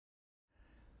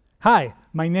Hi,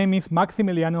 my name is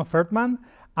Maximiliano Fertman.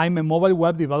 I'm a mobile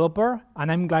web developer,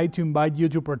 and I'm glad to invite you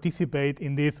to participate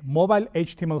in this mobile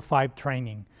HTML5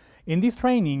 training. In this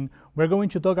training, we're going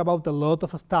to talk about a lot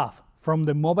of stuff from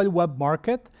the mobile web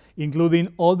market,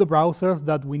 including all the browsers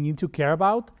that we need to care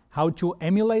about, how to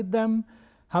emulate them,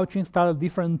 how to install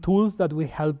different tools that will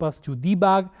help us to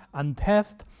debug and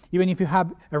test. Even if you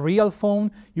have a real phone,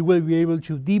 you will be able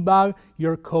to debug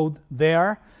your code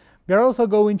there. We're also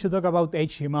going to talk about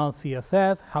HTML,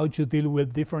 CSS, how to deal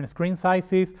with different screen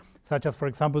sizes, such as, for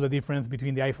example, the difference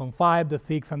between the iPhone 5, the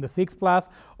 6, and the 6 Plus,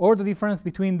 or the difference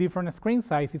between different screen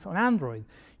sizes on Android.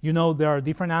 You know, there are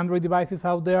different Android devices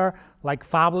out there, like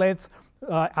phablets,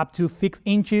 up to 6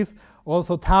 inches,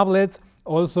 also tablets,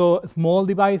 also small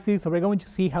devices. So we're going to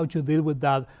see how to deal with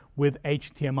that with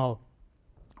HTML.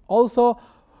 Also,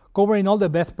 covering all the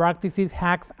best practices,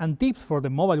 hacks, and tips for the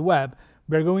mobile web,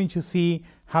 we're going to see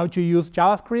how to use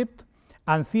JavaScript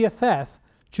and CSS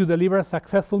to deliver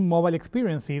successful mobile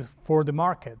experiences for the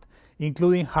market,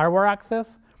 including hardware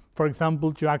access, for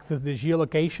example, to access the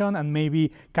geolocation and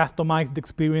maybe customize the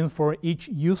experience for each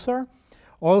user.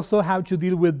 Also, how to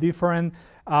deal with different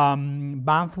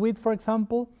bandwidth, for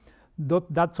example,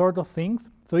 that sort of things.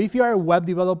 So if you are a web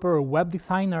developer or web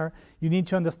designer, you need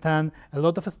to understand a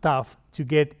lot of stuff to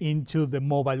get into the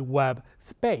mobile web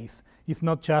space. It's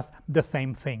not just the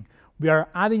same thing. We are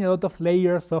adding a lot of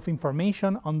layers of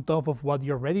information on top of what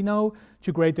you already know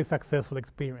to create a successful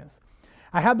experience.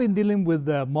 I have been dealing with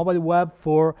the mobile web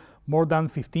for more than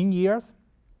 15 years,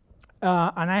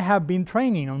 and I have been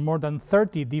training on more than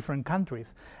 30 different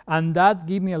countries. And that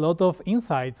gave me a lot of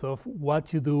insights of what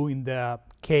to do in the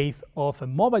case of a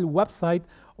mobile website,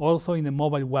 also in a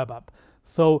mobile web app.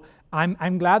 So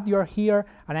I'm glad you're here,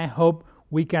 and I hope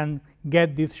we can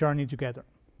get this journey together.